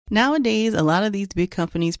Nowadays, a lot of these big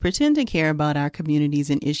companies pretend to care about our communities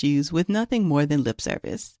and issues with nothing more than lip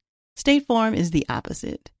service. State Farm is the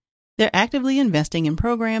opposite. They're actively investing in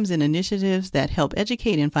programs and initiatives that help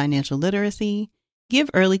educate in financial literacy, give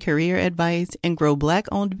early career advice, and grow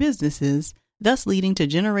Black-owned businesses, thus leading to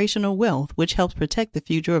generational wealth, which helps protect the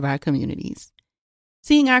future of our communities.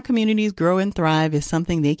 Seeing our communities grow and thrive is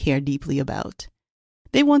something they care deeply about.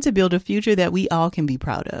 They want to build a future that we all can be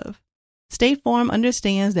proud of. State Farm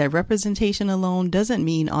understands that representation alone doesn't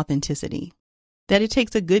mean authenticity, that it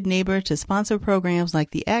takes a good neighbor to sponsor programs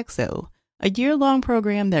like the ACT-SO, a year-long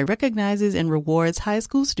program that recognizes and rewards high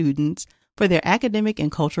school students for their academic and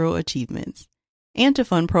cultural achievements, and to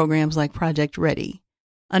fund programs like Project Ready,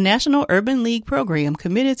 a National Urban League program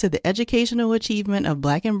committed to the educational achievement of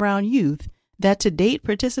Black and Brown youth that to date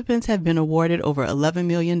participants have been awarded over $11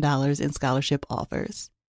 million in scholarship offers.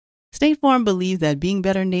 State Farm believes that being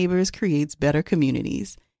better neighbors creates better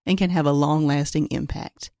communities and can have a long-lasting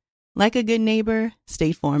impact. Like a good neighbor,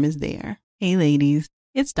 State Farm is there. Hey ladies,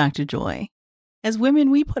 it's Dr. Joy. As women,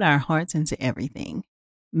 we put our hearts into everything.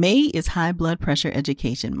 May is High Blood Pressure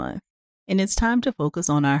Education Month, and it's time to focus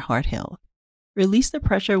on our heart health. Release the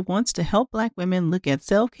Pressure wants to help Black women look at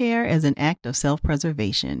self-care as an act of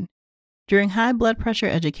self-preservation. During High Blood Pressure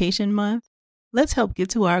Education Month, let's help get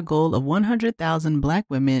to our goal of 100,000 Black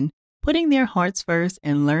women putting their hearts first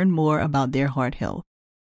and learn more about their heart health.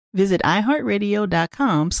 Visit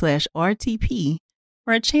iHeartRadio.com/RTP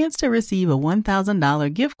for a chance to receive a $1,000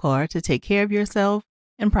 gift card to take care of yourself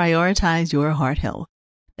and prioritize your heart health.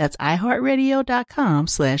 That's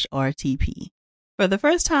iHeartRadio.com/RTP. For the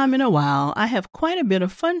first time in a while, I have quite a bit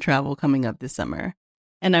of fun travel coming up this summer,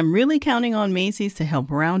 and I'm really counting on Macy's to help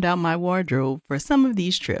round out my wardrobe for some of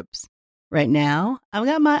these trips. Right now, I've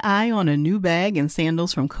got my eye on a new bag and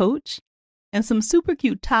sandals from Coach and some super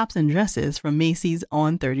cute tops and dresses from Macy's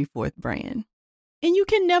On 34th brand. And you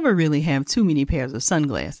can never really have too many pairs of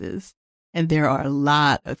sunglasses, and there are a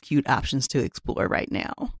lot of cute options to explore right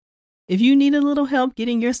now. If you need a little help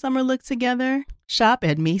getting your summer look together, shop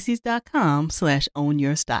at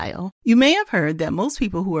Macys.com/ownyourstyle. You may have heard that most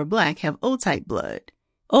people who are Black have O-type blood.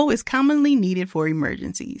 O is commonly needed for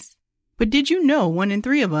emergencies. But did you know 1 in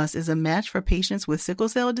 3 of us is a match for patients with sickle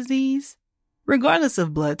cell disease? Regardless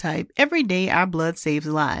of blood type, every day our blood saves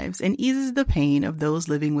lives and eases the pain of those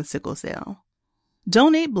living with sickle cell.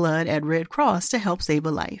 Donate blood at Red Cross to help save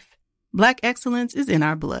a life. Black excellence is in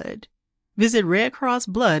our blood. Visit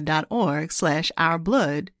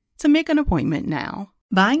redcrossblood.org/ourblood to make an appointment now.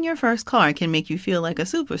 Buying your first car can make you feel like a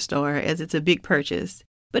superstar as it's a big purchase,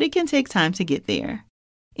 but it can take time to get there.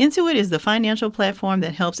 Intuit is the financial platform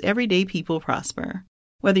that helps everyday people prosper.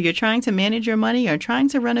 Whether you're trying to manage your money or trying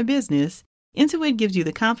to run a business, Intuit gives you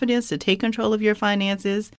the confidence to take control of your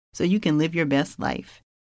finances so you can live your best life.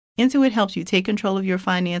 Intuit helps you take control of your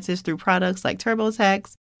finances through products like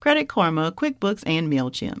TurboTax, Credit Karma, QuickBooks, and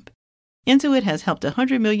MailChimp. Intuit has helped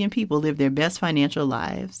 100 million people live their best financial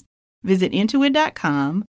lives. Visit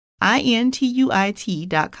Intuit.com,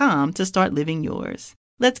 INTUIT.com to start living yours.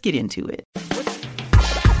 Let's get into it.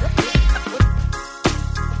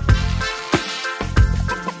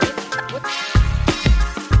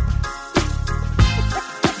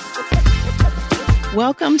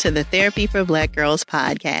 Welcome to the Therapy for Black Girls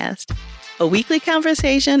podcast, a weekly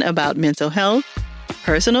conversation about mental health,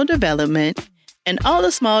 personal development, and all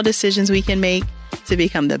the small decisions we can make to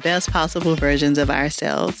become the best possible versions of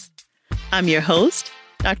ourselves. I'm your host,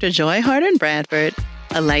 Dr. Joy Harden Bradford,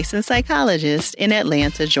 a licensed psychologist in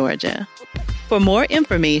Atlanta, Georgia. For more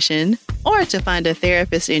information or to find a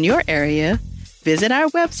therapist in your area, visit our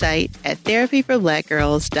website at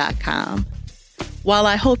therapyforblackgirls.com. While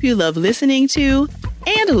I hope you love listening to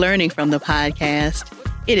and learning from the podcast,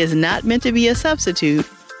 it is not meant to be a substitute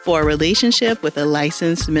for a relationship with a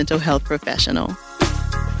licensed mental health professional.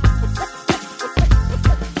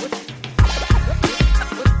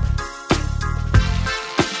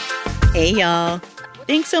 Hey y'all,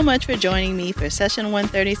 thanks so much for joining me for session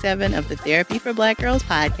 137 of the Therapy for Black Girls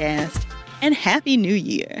podcast, and Happy New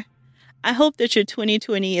Year. I hope that your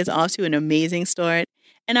 2020 is off to an amazing start,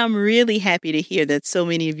 and I'm really happy to hear that so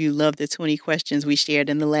many of you love the 20 questions we shared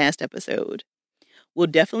in the last episode. We'll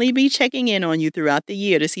definitely be checking in on you throughout the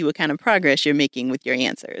year to see what kind of progress you're making with your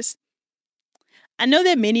answers. I know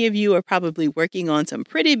that many of you are probably working on some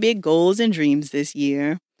pretty big goals and dreams this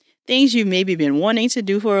year, things you've maybe been wanting to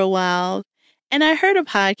do for a while, and I heard a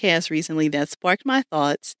podcast recently that sparked my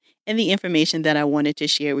thoughts and the information that I wanted to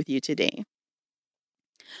share with you today.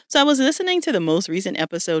 So I was listening to the most recent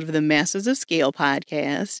episode of the Masters of Scale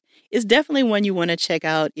podcast. It's definitely one you want to check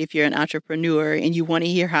out if you're an entrepreneur and you want to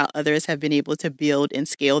hear how others have been able to build and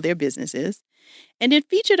scale their businesses. And it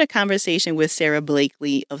featured a conversation with Sarah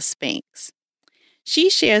Blakely of Spanx. She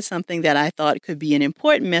shared something that I thought could be an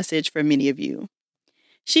important message for many of you.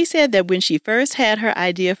 She said that when she first had her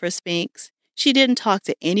idea for Spanx, she didn't talk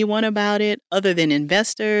to anyone about it other than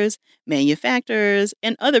investors, manufacturers,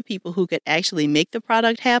 and other people who could actually make the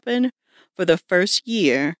product happen for the first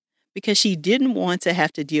year because she didn't want to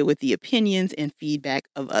have to deal with the opinions and feedback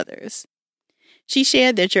of others. She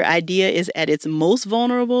shared that your idea is at its most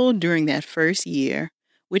vulnerable during that first year,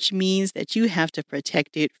 which means that you have to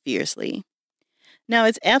protect it fiercely. Now,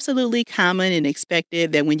 it's absolutely common and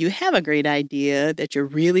expected that when you have a great idea that you're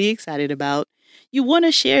really excited about, you want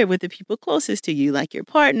to share it with the people closest to you, like your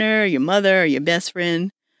partner, your mother, or your best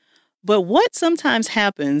friend. But what sometimes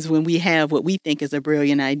happens when we have what we think is a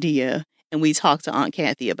brilliant idea and we talk to Aunt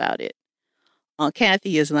Kathy about it? Aunt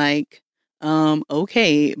Kathy is like,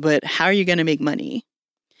 okay, but how are you going to make money?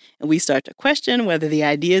 And we start to question whether the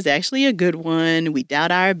idea is actually a good one. We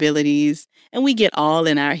doubt our abilities and we get all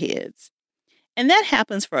in our heads. And that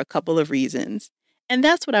happens for a couple of reasons. And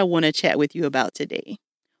that's what I want to chat with you about today.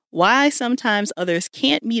 Why sometimes others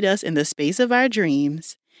can't meet us in the space of our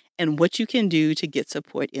dreams and what you can do to get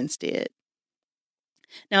support instead.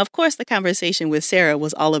 Now, of course, the conversation with Sarah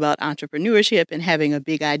was all about entrepreneurship and having a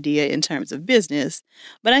big idea in terms of business,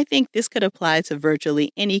 but I think this could apply to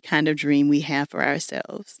virtually any kind of dream we have for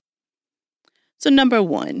ourselves. So, number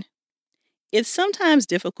one, it's sometimes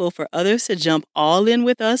difficult for others to jump all in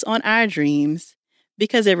with us on our dreams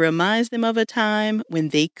because it reminds them of a time when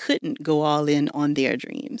they couldn't go all in on their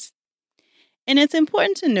dreams. And it's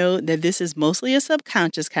important to note that this is mostly a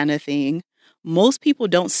subconscious kind of thing. Most people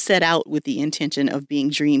don't set out with the intention of being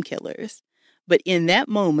dream killers. But in that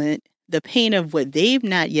moment, the pain of what they've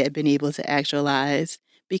not yet been able to actualize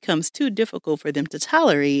becomes too difficult for them to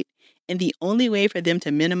tolerate. And the only way for them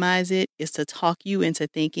to minimize it is to talk you into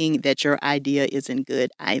thinking that your idea isn't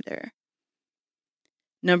good either.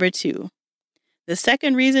 Number two, the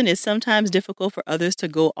second reason it's sometimes difficult for others to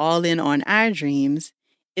go all in on our dreams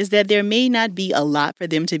is that there may not be a lot for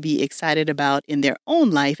them to be excited about in their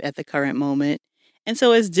own life at the current moment, and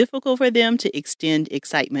so it's difficult for them to extend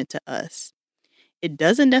excitement to us. It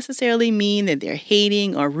doesn't necessarily mean that they're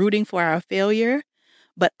hating or rooting for our failure,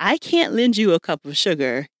 but I can't lend you a cup of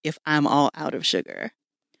sugar if I'm all out of sugar.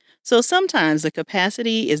 So sometimes the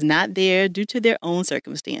capacity is not there due to their own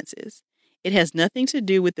circumstances. It has nothing to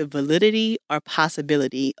do with the validity or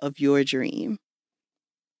possibility of your dream.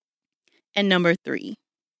 And number three,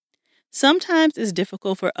 sometimes it's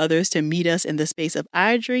difficult for others to meet us in the space of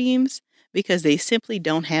our dreams because they simply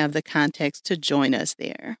don't have the context to join us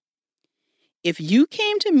there. If you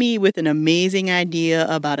came to me with an amazing idea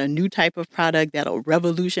about a new type of product that'll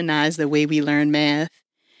revolutionize the way we learn math,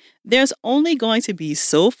 there's only going to be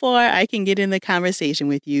so far I can get in the conversation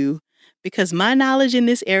with you because my knowledge in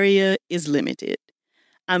this area is limited.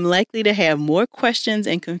 I'm likely to have more questions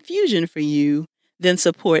and confusion for you than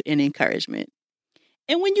support and encouragement.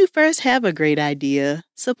 And when you first have a great idea,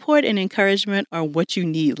 support and encouragement are what you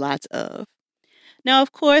need lots of. Now,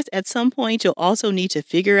 of course, at some point, you'll also need to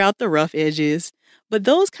figure out the rough edges, but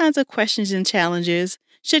those kinds of questions and challenges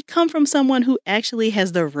should come from someone who actually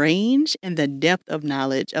has the range and the depth of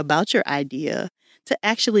knowledge about your idea to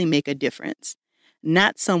actually make a difference,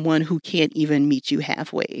 not someone who can't even meet you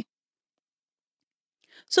halfway.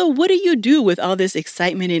 So what do you do with all this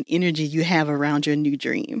excitement and energy you have around your new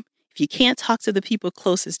dream? If you can't talk to the people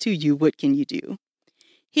closest to you, what can you do?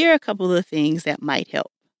 Here are a couple of things that might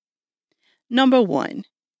help. Number one,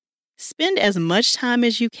 spend as much time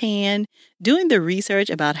as you can doing the research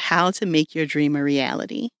about how to make your dream a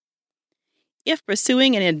reality. If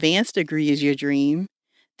pursuing an advanced degree is your dream,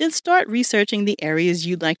 then start researching the areas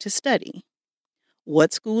you'd like to study.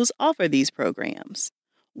 What schools offer these programs?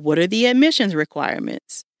 What are the admissions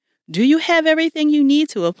requirements? Do you have everything you need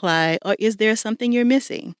to apply, or is there something you're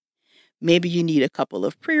missing? Maybe you need a couple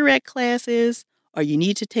of prereq classes, or you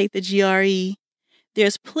need to take the GRE.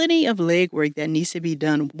 There's plenty of legwork that needs to be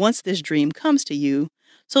done once this dream comes to you,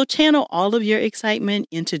 so channel all of your excitement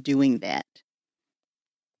into doing that.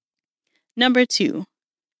 Number two,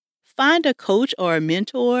 find a coach or a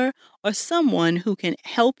mentor or someone who can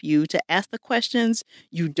help you to ask the questions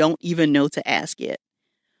you don't even know to ask yet.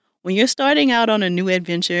 When you're starting out on a new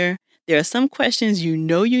adventure, there are some questions you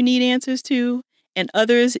know you need answers to, and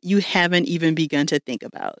others you haven't even begun to think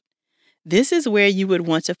about. This is where you would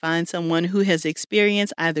want to find someone who has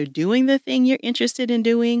experience either doing the thing you're interested in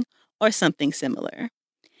doing or something similar.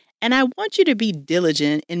 And I want you to be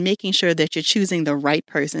diligent in making sure that you're choosing the right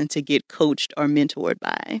person to get coached or mentored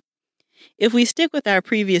by. If we stick with our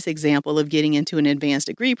previous example of getting into an advanced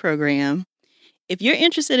degree program, if you're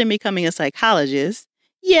interested in becoming a psychologist,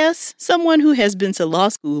 yes, someone who has been to law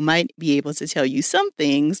school might be able to tell you some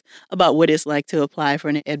things about what it's like to apply for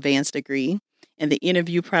an advanced degree and the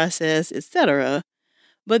interview process, etc.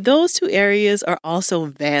 But those two areas are also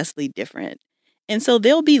vastly different. And so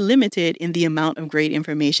they'll be limited in the amount of great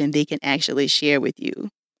information they can actually share with you.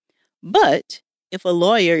 But if a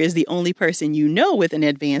lawyer is the only person you know with an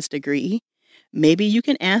advanced degree, maybe you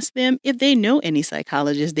can ask them if they know any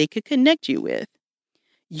psychologists they could connect you with.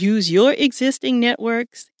 Use your existing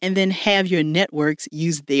networks and then have your networks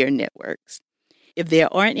use their networks. If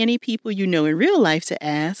there aren't any people you know in real life to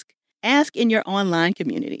ask in your online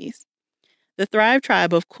communities. The Thrive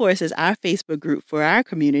Tribe, of course, is our Facebook group for our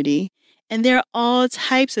community, and there are all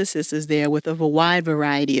types of sisters there with a wide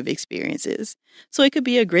variety of experiences. So it could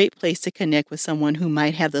be a great place to connect with someone who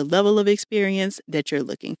might have the level of experience that you're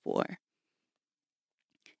looking for.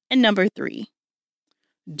 And number 3,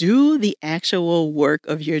 do the actual work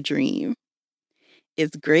of your dream.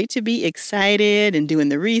 It's great to be excited and doing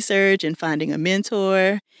the research and finding a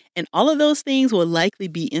mentor, and all of those things will likely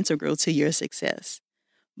be integral to your success.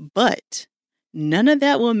 But none of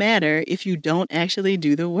that will matter if you don't actually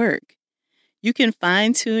do the work. You can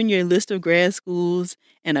fine-tune your list of grad schools,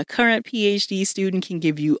 and a current PhD student can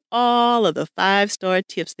give you all of the 5-star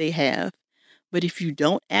tips they have. But if you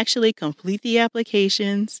don't actually complete the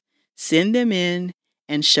applications, send them in,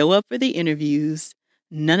 and show up for the interviews,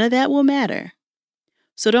 none of that will matter.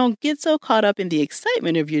 So don't get so caught up in the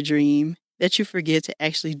excitement of your dream that you forget to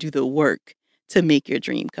actually do the work to make your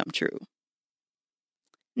dream come true.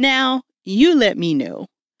 Now, you let me know.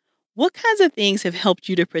 What kinds of things have helped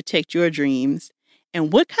you to protect your dreams,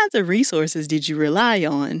 and what kinds of resources did you rely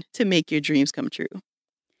on to make your dreams come true?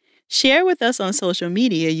 Share with us on social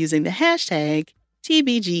media using the hashtag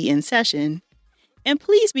TBGInSession, and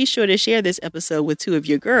please be sure to share this episode with 2 of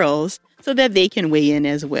your girls so that they can weigh in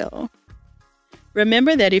as well.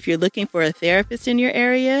 Remember that if you're looking for a therapist in your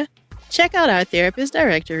area, check out our therapist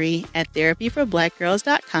directory at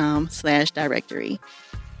therapyforblackgirls.com/directory.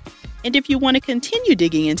 And if you want to continue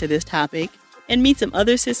digging into this topic and meet some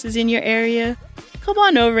other sisters in your area, come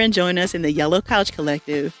on over and join us in the Yellow Couch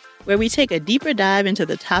Collective, where we take a deeper dive into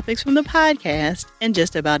the topics from the podcast and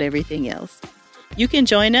just about everything else. You can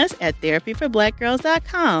join us at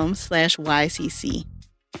therapyforblackgirls.com/YCC.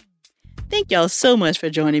 Thank y'all so much for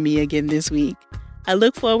joining me again this week. I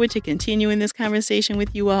look forward to continuing this conversation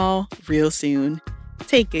with you all real soon.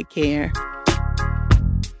 Take good care.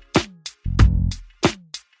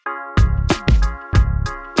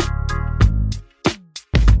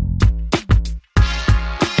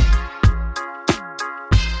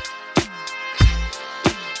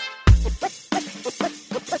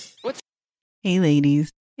 Hey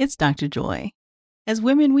ladies, it's Dr. Joy. As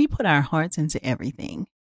women, we put our hearts into everything.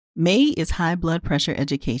 May is High Blood Pressure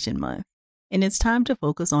Education Month, and it's time to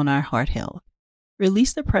focus on our heart health.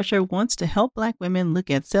 Release the Pressure wants to help Black women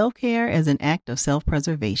look at self-care as an act of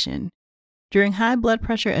self-preservation. During High Blood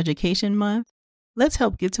Pressure Education Month, let's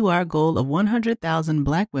help get to our goal of 100,000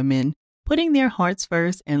 Black women putting their hearts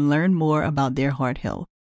first and learn more about their heart health.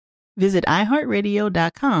 Visit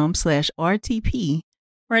iHeartRadio.com/RTP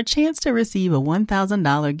for a chance to receive a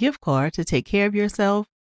 $1,000 gift card to take care of yourself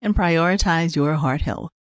and prioritize your heart health.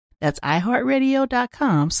 That's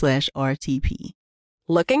iHeartRadio.com/RTP.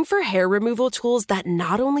 Looking for hair removal tools that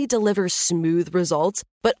not only deliver smooth results,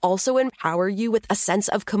 but also empower you with a sense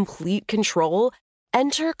of complete control?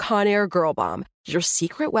 Enter Conair Girl Bomb, your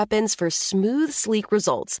secret weapons for smooth, sleek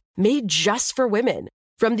results, made just for women.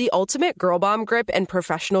 From the ultimate Girl Bomb grip and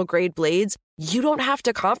professional-grade blades, you don't have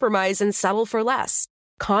to compromise and settle for less.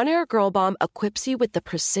 Conair Girl Bomb equips you with the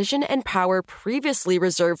precision and power previously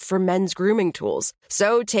reserved for men's grooming tools.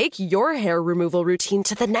 So take your hair removal routine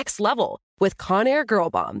to the next level with Conair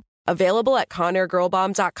Girl Bomb. Available at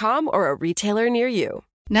ConairGirlBomb.com or a retailer near you.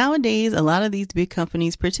 Nowadays, a lot of these big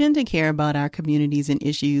companies pretend to care about our communities and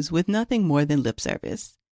issues with nothing more than lip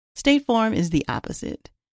service. State Farm is the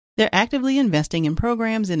opposite. They're actively investing in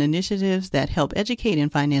programs and initiatives that help educate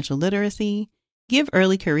in financial literacy, give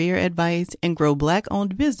early career advice, and grow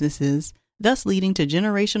Black-owned businesses, thus leading to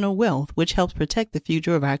generational wealth, which helps protect the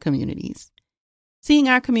future of our communities. Seeing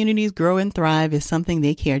our communities grow and thrive is something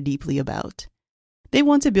they care deeply about. They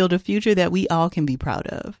want to build a future that we all can be proud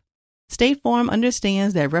of. State Farm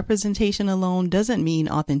understands that representation alone doesn't mean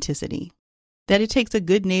authenticity, that it takes a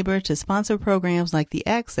good neighbor to sponsor programs like the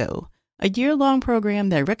ACT-SO, a year-long program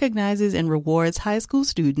that recognizes and rewards high school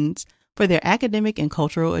students for their academic and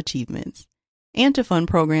cultural achievements, and to fund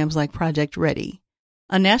programs like Project Ready,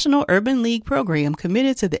 a national urban league program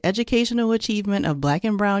committed to the educational achievement of Black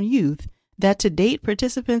and Brown youth that to date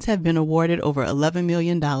participants have been awarded over $11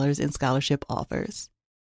 million in scholarship offers.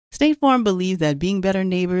 State Farm believes that being better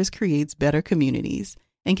neighbors creates better communities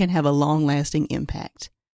and can have a long-lasting impact.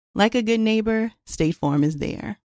 Like a good neighbor, State Farm is there.